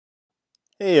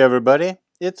Hey everybody,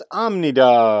 it's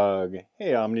OmniDog.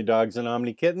 Hey OmniDogs and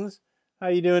OmniKittens, how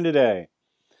you doing today?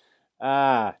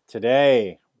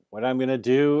 Today what I'm going to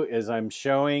do is I'm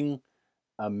showing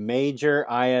a major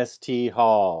IST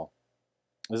haul.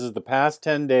 This is the past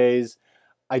 10 days.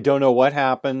 I don't know what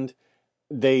happened.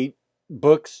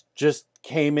 Books just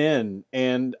came in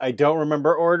and I don't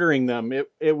remember ordering them.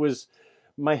 It was,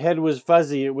 my head was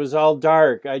fuzzy. It was all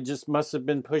dark. I just must have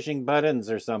been pushing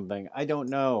buttons or something. I don't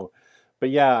know. But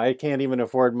yeah, I can't even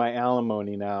afford my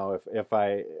alimony now if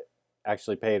I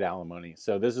actually paid alimony.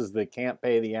 So this is the can't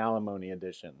pay the alimony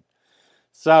edition.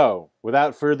 So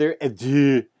without further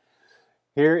ado,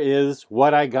 here is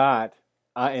what I got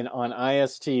on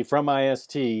IST, from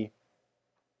IST, in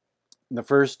the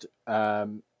first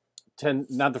 10,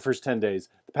 not the first 10 days,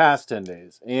 the past 10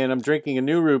 days. And I'm drinking a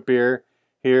new root beer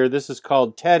here. This is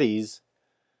called Teddy's.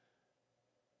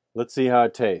 Let's see how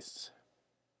it tastes.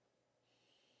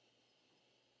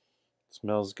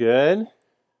 Smells good.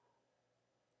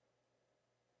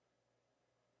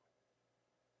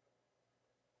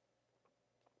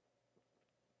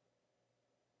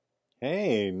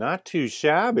 Hey, not too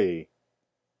shabby.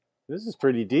 This is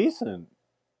pretty decent.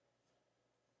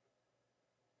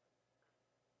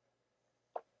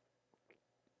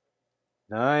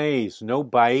 Nice, no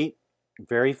bite,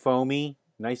 very foamy,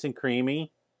 nice and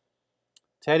creamy.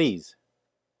 Teddy's,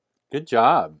 good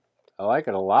job. I like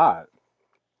it a lot.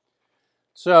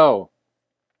 So,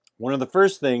 one of the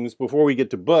first things before we get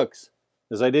to books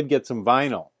is I did get some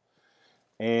vinyl.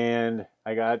 And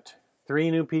I got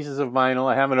 3 new pieces of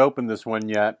vinyl. I haven't opened this one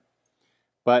yet.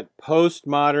 But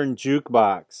Postmodern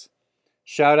Jukebox.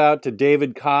 Shout out to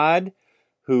David Codd,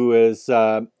 who is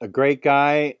a great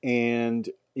guy, and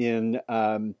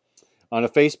on a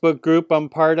Facebook group I'm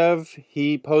part of,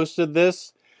 he posted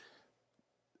this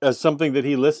as something that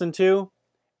he listened to.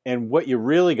 And what you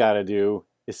really got to do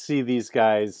is see these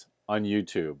guys on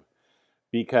YouTube,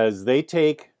 because they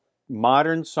take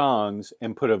modern songs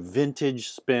and put a vintage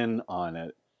spin on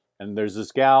it. And there's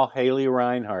this gal, Haley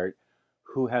Reinhart,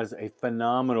 who has a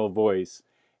phenomenal voice,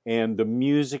 and the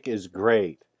music is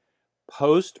great.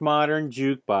 Postmodern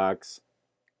Jukebox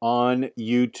on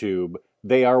YouTube.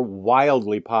 They are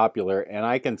wildly popular, and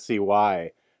I can see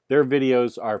why. Their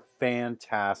videos are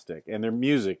fantastic, and their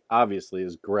music obviously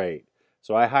is great.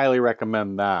 So I highly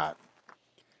recommend that.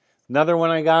 Another one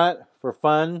I got for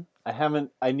fun.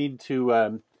 I need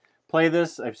to play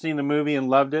this. I've seen the movie and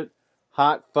loved it.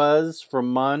 Hot Fuzz from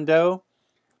Mondo.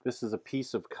 This is a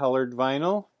piece of colored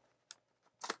vinyl.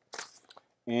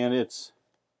 And it's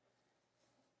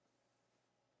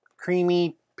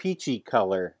creamy, peachy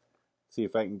color. Let's see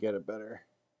if I can get it better.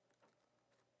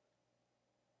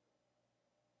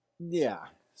 Yeah,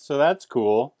 so that's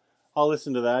cool. I'll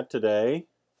listen to that today.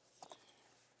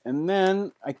 And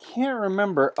then, I can't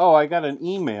remember. Oh, I got an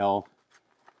email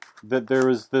that there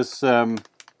was this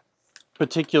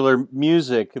particular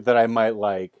music that I might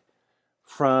like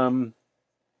from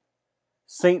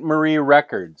St. Marie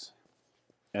Records.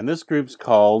 And this group's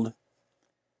called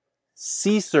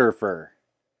Sea Surfer.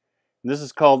 And this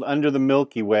is called Under the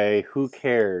Milky Way, Who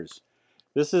Cares?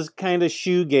 This is kind of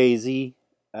shoegazy,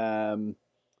 little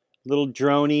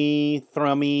drony,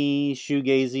 thrummy,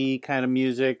 shoegazy kind of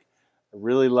music. I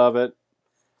really love it.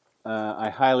 I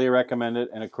highly recommend it.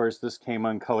 And of course, this came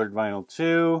on colored vinyl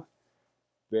too.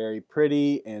 Very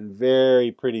pretty and very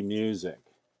pretty music.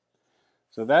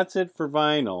 So that's it for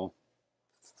vinyl.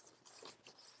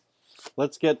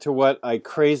 Let's get to what I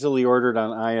crazily ordered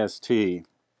on IST.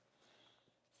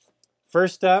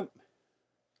 First up,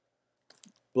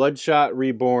 Bloodshot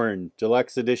Reborn,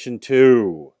 Deluxe Edition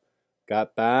 2.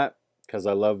 Got that because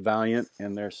I love Valiant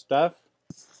and their stuff.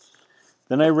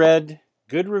 Then I read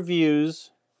good reviews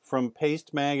from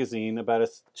Paste Magazine about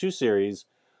 2 series.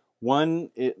 One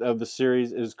of the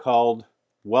series is called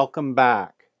Welcome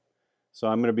Back. So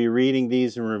I'm going to be reading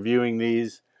these and reviewing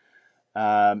these.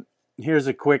 Here's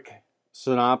a quick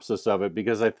synopsis of it,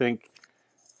 because I think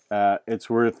it's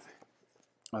worth...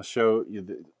 I'll show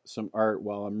you some art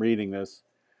while I'm reading this.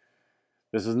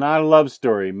 This is not a love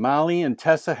story. Molly and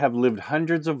Tessa have lived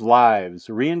hundreds of lives.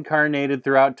 Reincarnated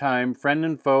throughout time, friend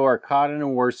and foe are caught in a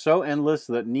war so endless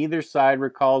that neither side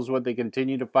recalls what they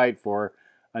continue to fight for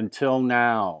until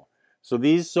now. So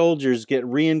these soldiers get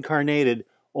reincarnated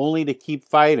only to keep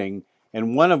fighting,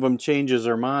 and one of them changes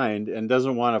her mind and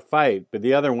doesn't want to fight, but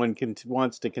the other one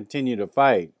wants to continue to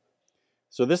fight.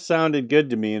 So this sounded good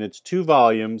to me, and it's 2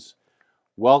 volumes.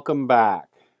 Welcome Back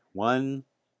 1,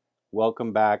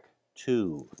 Welcome Back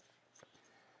 2.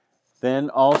 Then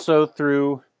also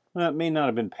through, well, it may not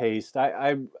have been Paste.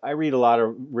 I read a lot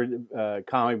of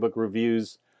comic book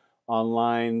reviews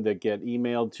online that get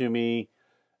emailed to me.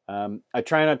 I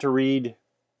try not to read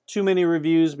too many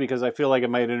reviews because I feel like it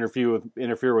might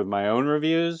interfere with my own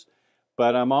reviews,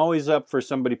 but I'm always up for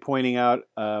somebody pointing out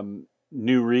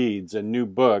new reads and new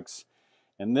books.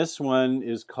 And this one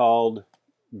is called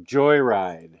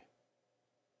Joyride.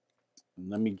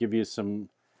 Let me give you some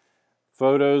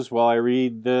photos while I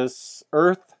read this.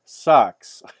 Earth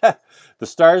sucks. The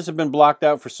stars have been blocked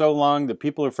out for so long that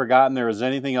people have forgotten there is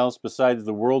anything else besides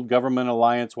the World Government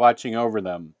Alliance watching over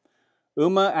them.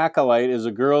 Uma Acolyte is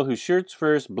a girl who shoots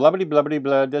first, blubbity blubbity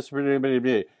blah,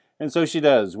 desperately, and so she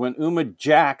does. When Uma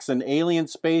jacks an alien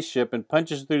spaceship and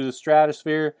punches through the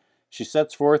stratosphere, she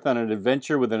sets forth on an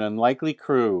adventure with an unlikely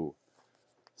crew.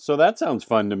 So that sounds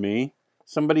fun to me.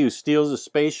 Somebody who steals a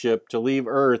spaceship to leave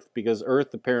Earth because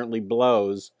Earth apparently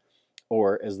blows,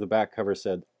 or as the back cover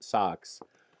said, socks.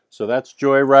 So that's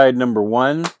Joyride number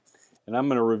 1, and I'm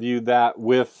going to review that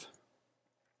with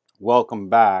Welcome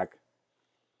Back.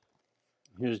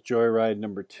 Here's Joyride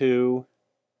number 2.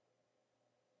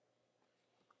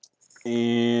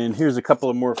 And here's a couple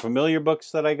of more familiar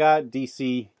books that I got.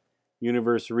 DC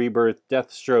Universe Rebirth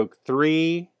Deathstroke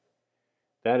 3.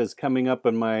 That is coming up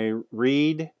in my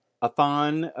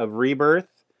read-a-thon of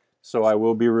Rebirth, so I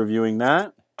will be reviewing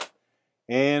that.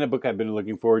 And a book I've been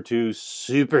looking forward to,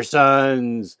 Super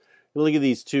Sons. Look at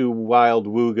these two wild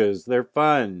woogas. They're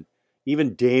fun.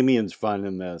 Even Damien's fun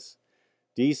in this.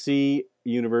 DC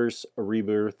Universe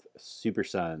Rebirth Super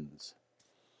Sons.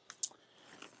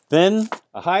 Then,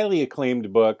 a highly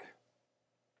acclaimed book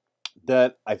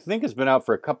that I think has been out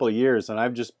for a couple of years, and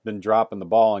I've just been dropping the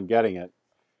ball on getting it.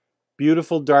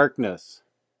 Beautiful Darkness.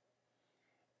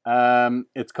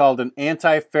 It's called an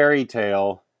anti-fairy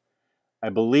tale. I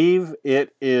believe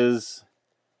it is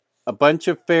a bunch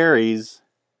of fairies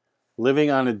living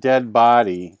on a dead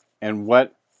body and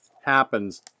what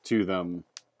happens to them.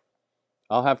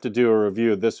 I'll have to do a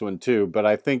review of this one too, but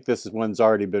I think this one's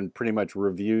already been pretty much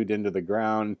reviewed into the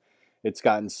ground. It's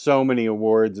gotten so many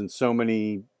awards and so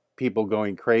many people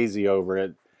going crazy over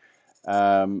it.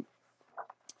 And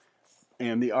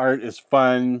the art is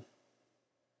fun.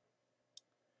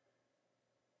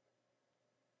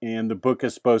 And the book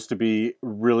is supposed to be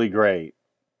really great.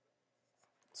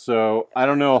 So I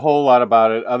don't know a whole lot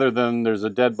about it other than there's a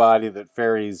dead body that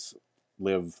fairies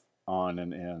live on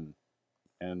and in.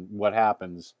 And what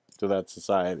happens to that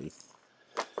society.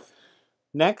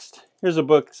 Next, here's a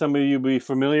book some of you will be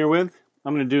familiar with.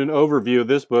 I'm going to do an overview of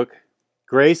this book,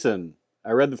 Grayson.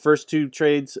 I read the first 2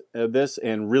 trades of this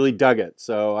and really dug it.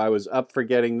 So I was up for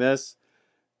getting this.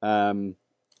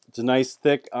 It's a nice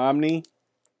thick Omni.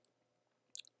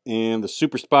 And the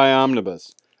Super Spy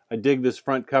Omnibus. I dig this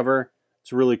front cover.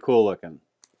 It's really cool looking.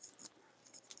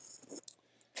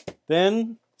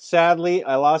 Then, sadly,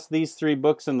 I lost these 3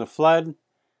 books in the flood.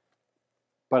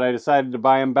 But I decided to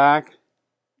buy them back.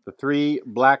 The 3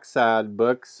 Black Sad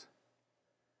books.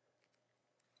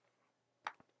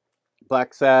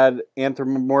 Black Sad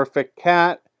Anthropomorphic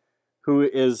Cat, who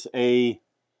is a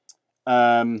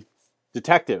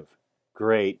detective.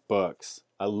 Great books.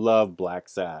 I love Black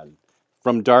Sad.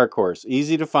 From Dark Horse.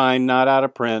 Easy to find, not out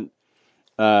of print,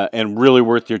 and really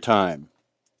worth your time.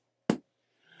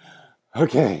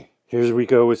 Okay, here we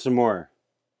go with some more.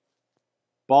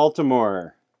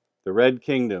 Baltimore. The Red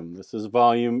Kingdom. This is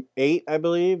volume 8, I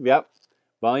believe. Yep,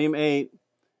 volume 8.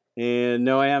 And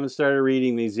no, I haven't started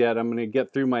reading these yet. I'm going to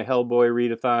get through my Hellboy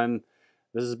readathon.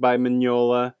 This is by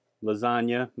Mignola.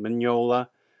 Mignola.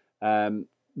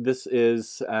 This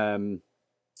is a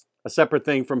separate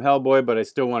thing from Hellboy, but I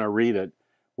still want to read it.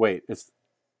 Wait, it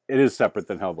is separate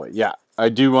than Hellboy. Yeah, I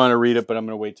do want to read it, but I'm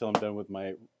going to wait till I'm done with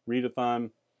my readathon.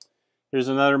 Here's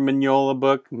another Mignola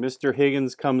book, Mr.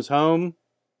 Higgins Comes Home.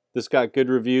 This got good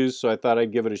reviews, so I thought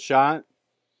I'd give it a shot.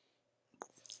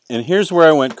 And here's where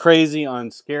I went crazy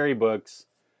on scary books.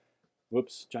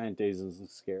 Whoops, Giant Days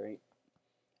isn't scary.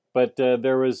 But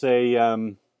there was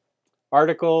a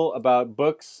article about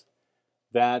books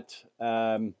that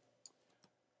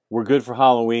were good for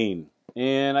Halloween.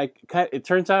 And it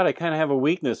turns out I kind of have a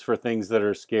weakness for things that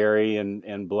are scary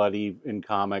and bloody in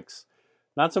comics.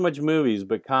 Not so much movies,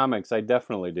 but comics I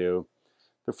definitely do.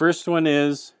 The first one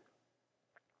is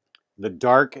The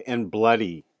Dark and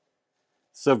Bloody.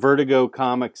 It's a Vertigo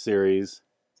comic series.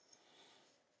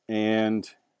 And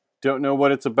don't know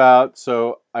what it's about.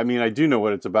 So, I mean, I do know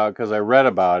what it's about because I read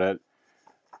about it.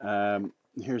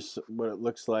 Here's what it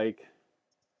looks like.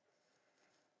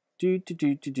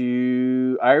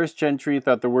 Iris Gentry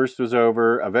thought the worst was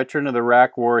over. A veteran of the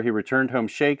Iraq War, he returned home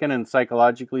shaken and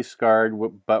psychologically scarred,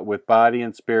 but with body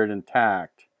and spirit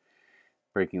intact.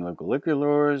 Breaking local liquor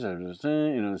laws,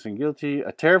 innocent and guilty.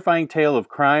 A terrifying tale of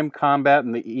crime, combat,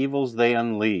 and the evils they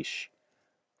unleash.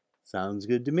 Sounds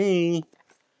good to me.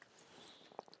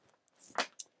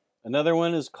 Another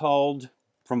one is called,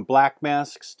 from Black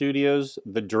Mask Studios,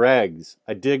 The Dregs.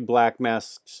 I dig Black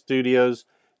Mask Studios.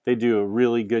 They do a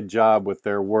really good job with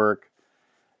their work.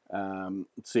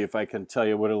 Let's see if I can tell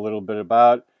you what a little bit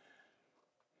about.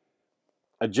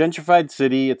 A gentrified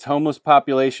city, its homeless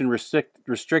population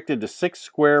restricted to 6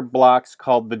 square blocks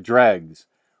called the Dregs.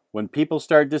 When people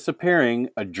start disappearing,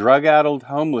 a drug-addled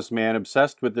homeless man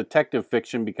obsessed with detective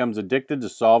fiction becomes addicted to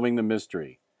solving the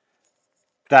mystery.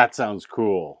 That sounds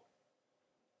cool.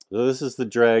 So this is the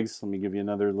Dregs. Let me give you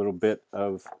another little bit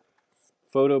of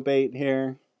photo bait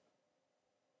here.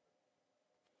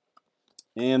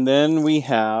 And then we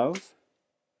have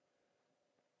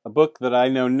a book that I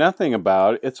know nothing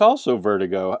about. It's also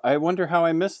Vertigo. I wonder how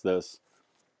I missed this.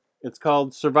 It's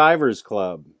called Survivor's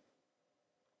Club.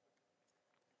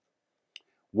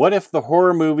 What if the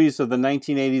horror movies of the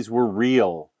 1980s were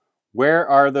real? Where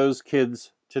are those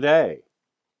kids today?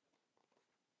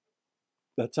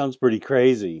 That sounds pretty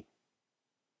crazy.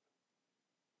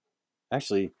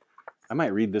 Actually, I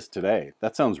might read this today.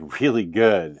 That sounds really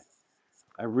good.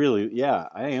 I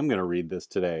am going to read this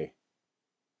today.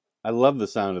 I love the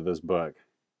sound of this book.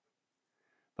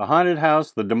 The haunted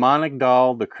house, the demonic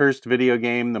doll, the cursed video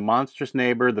game, the monstrous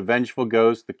neighbor, the vengeful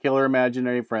ghost, the killer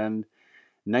imaginary friend.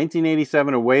 In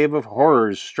 1987, a wave of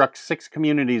horrors struck 6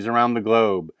 communities around the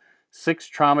globe. 6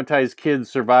 traumatized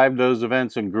kids survived those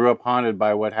events and grew up haunted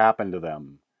by what happened to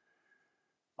them.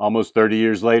 Almost 30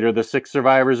 years later, the 6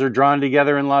 survivors are drawn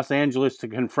together in Los Angeles to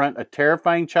confront a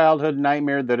terrifying childhood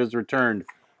nightmare that has returned.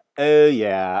 Oh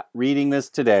yeah, reading this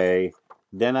today,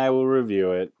 then I will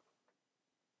review it.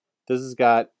 This has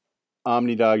got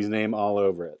Omnidog's name all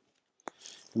over it.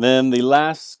 And then the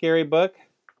last scary book,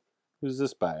 who's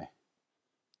this by?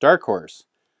 Dark Horse,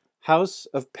 House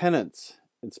of Penance.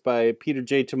 It's by Peter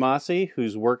J. Tomasi,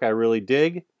 whose work I really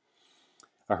dig.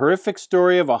 A horrific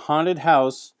story of a haunted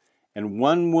house and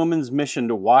one woman's mission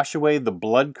to wash away the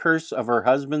blood curse of her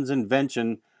husband's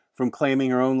invention from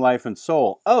claiming her own life and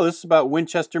soul. Oh, this is about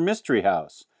Winchester Mystery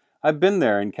House. I've been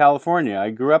there in California. I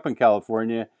grew up in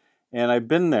California, and I've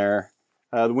been there,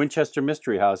 the Winchester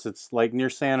Mystery House. It's like near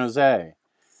San Jose.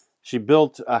 She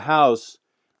built a house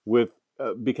with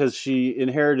because she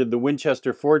inherited the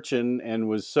Winchester fortune and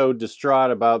was so distraught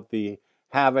about the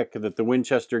havoc that the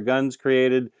Winchester guns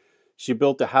created. She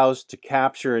built a house to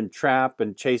capture and trap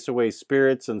and chase away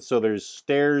spirits, and so there's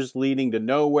stairs leading to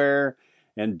nowhere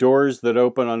and doors that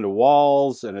open onto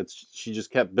walls, and she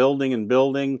just kept building and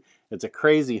building. It's a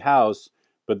crazy house,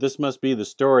 but this must be the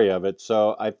story of it,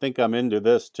 so I think I'm into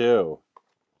this too.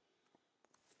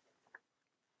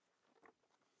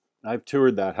 I've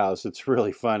toured that house. It's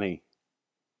really funny.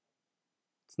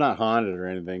 It's not haunted or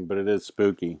anything, but it is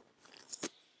spooky.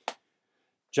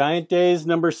 Giant Days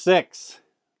number 6.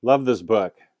 Love this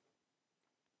book.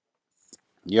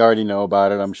 You already know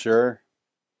about it, I'm sure.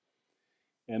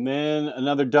 And then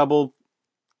another double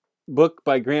book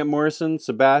by Grant Morrison,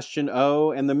 Sebastian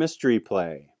O, and The Mystery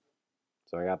Play.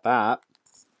 So I got that.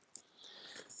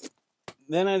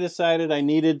 Then I decided I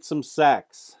needed some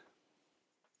sex.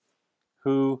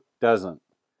 Who doesn't?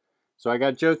 So I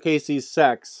got Joe Casey's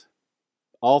Sex,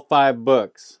 all 5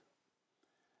 books.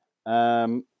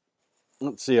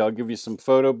 Let's see, I'll give you some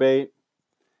photo bait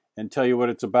and tell you what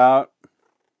it's about.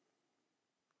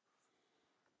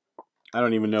 I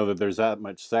don't even know that there's that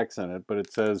much sex in it, but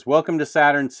it says, welcome to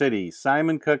Saturn City.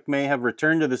 Simon Cook may have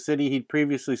returned to the city he'd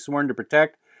previously sworn to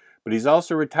protect, but he's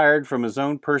also retired from his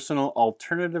own personal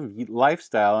alternative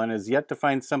lifestyle and has yet to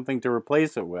find something to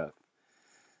replace it with.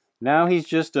 Now he's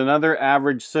just another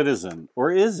average citizen.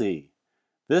 Or is he?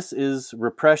 This is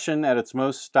repression at its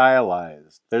most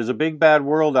stylized. There's a big bad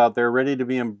world out there ready to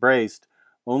be embraced,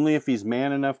 only if he's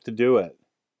man enough to do it.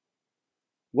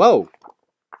 Whoa!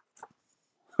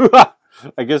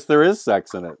 I guess there is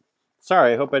sex in it.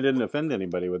 Sorry, I hope I didn't offend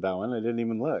anybody with that one. I didn't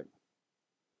even look.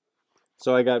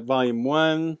 So I got Volume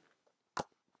 1,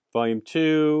 Volume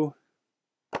 2,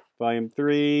 Volume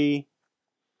 3,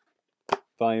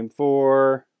 Volume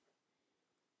 4,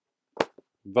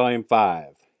 Volume 5.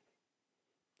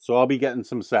 So I'll be getting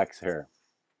some sex here.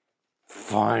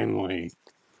 Finally.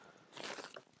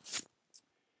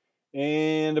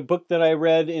 And a book that I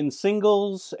read in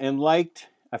singles and liked.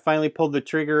 I finally pulled the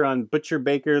trigger on Butcher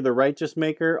Baker, The Righteous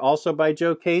Maker, also by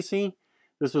Joe Casey.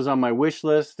 This was on my wish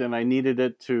list, and I needed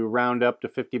it to round up to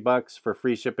 $50 for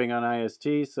free shipping on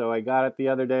IST, so I got it the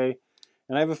other day.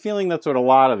 And I have a feeling that's what a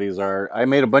lot of these are. I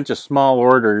made a bunch of small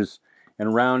orders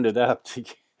and rounded up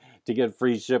to get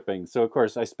free shipping. So, of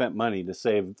course, I spent money to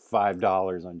save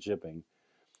 $5 on shipping.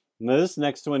 Now, this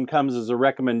next one comes as a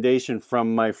recommendation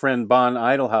from my friend Bon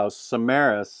Idlehouse,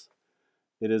 Samaris.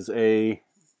 It is a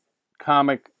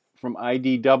comic from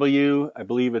IDW. I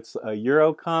believe it's a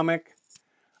Euro comic.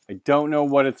 I don't know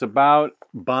what it's about.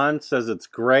 Bon says it's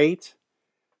great.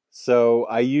 So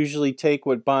I usually take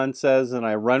what Bon says and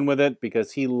I run with it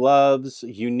because he loves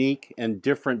unique and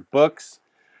different books.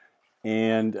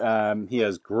 And he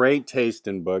has great taste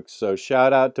in books. So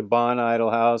shout out to Bon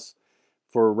Idlehouse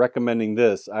for recommending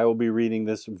this. I will be reading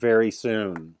this very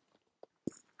soon.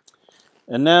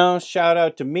 And now shout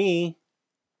out to me,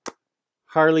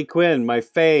 Harley Quinn, my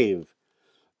fave.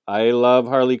 I love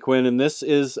Harley Quinn, and this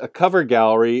is a cover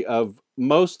gallery of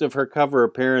most of her cover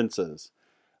appearances.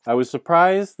 I was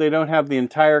surprised they don't have the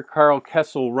entire Carl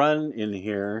Kessel run in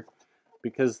here,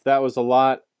 because that was a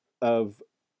lot of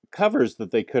covers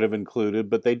that they could have included,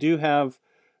 but they do have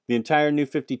the entire New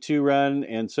 52 run,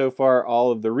 and so far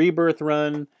all of the Rebirth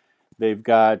run. They've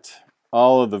got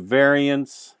all of the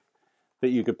variants that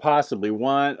you could possibly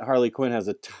want. Harley Quinn has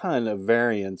a ton of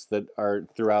variants that are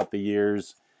throughout the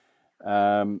years.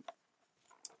 And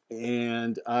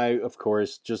I, of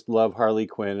course, just love Harley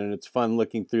Quinn, and it's fun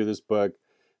looking through this book.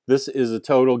 This is a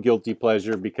total guilty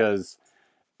pleasure because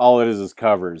all it is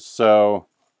covers. So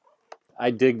I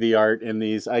dig the art in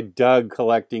these. I dug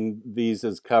collecting these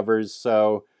as covers,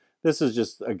 so this is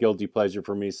just a guilty pleasure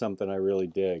for me, something I really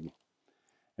dig.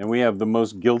 And we have the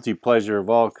most guilty pleasure of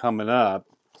all coming up.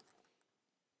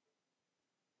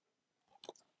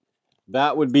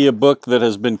 That would be a book that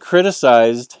has been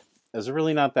criticized as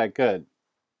really not that good,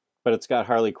 but it's got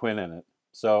Harley Quinn in it,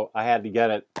 so I had to get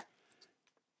it.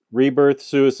 Rebirth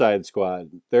Suicide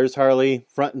Squad. There's Harley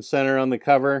front and center on the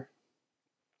cover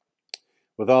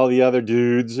with all the other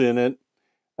dudes in it.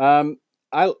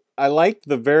 I liked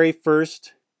the very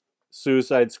first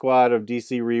Suicide Squad of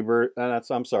DC Rebirth.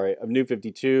 Of New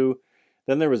 52.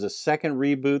 Then there was a second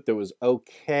reboot that was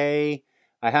okay.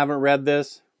 I haven't read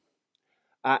this.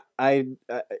 I'm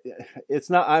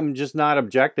just not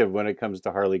objective when it comes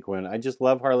to Harley Quinn. I just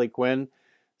love Harley Quinn,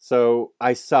 so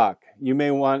I suck. You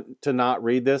may want to not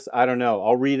read this. I don't know.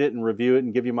 I'll read it and review it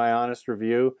and give you my honest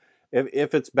review.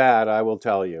 If it's bad, I will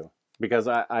tell you, because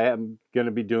I am going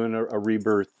to be doing a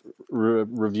Rebirth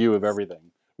review of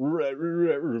everything.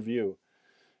 Review.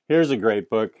 Here's a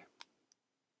great book.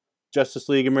 Justice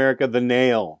League America, The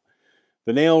Nail.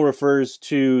 The Nail refers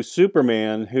to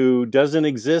Superman, who doesn't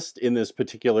exist in this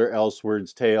particular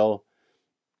Elseworlds tale,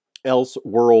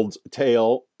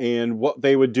 and what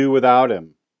they would do without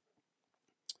him.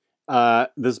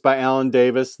 This is by Alan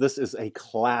Davis. This is a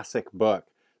classic book,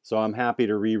 so I'm happy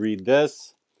to reread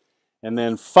this. And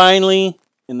then finally,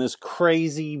 in this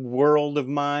crazy world of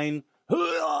mine,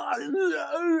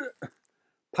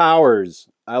 Powers.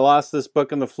 I lost this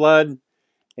book in the flood,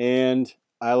 and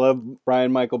I love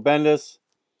Brian Michael Bendis.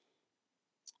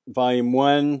 Volume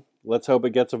 1. Let's hope it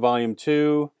gets a Volume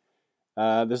 2.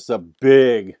 This is a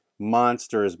big,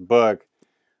 monstrous book.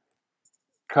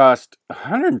 Cost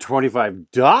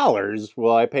 $125.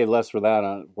 Well, I paid less for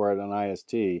that for it on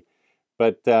IST.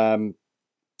 But,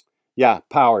 yeah,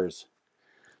 Powers.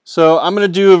 So I'm going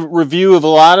to do a review of a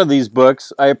lot of these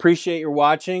books. I appreciate your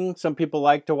watching. Some people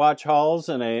like to watch hauls,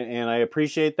 and I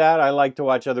appreciate that. I like to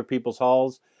watch other people's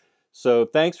hauls. So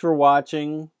thanks for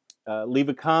watching. Leave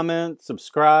a comment,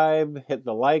 subscribe, hit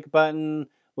the like button.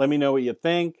 Let me know what you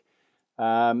think.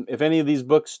 If any of these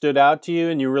books stood out to you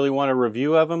and you really want a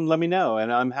review of them, let me know,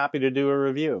 and I'm happy to do a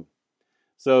review.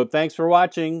 So thanks for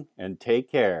watching, and take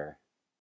care.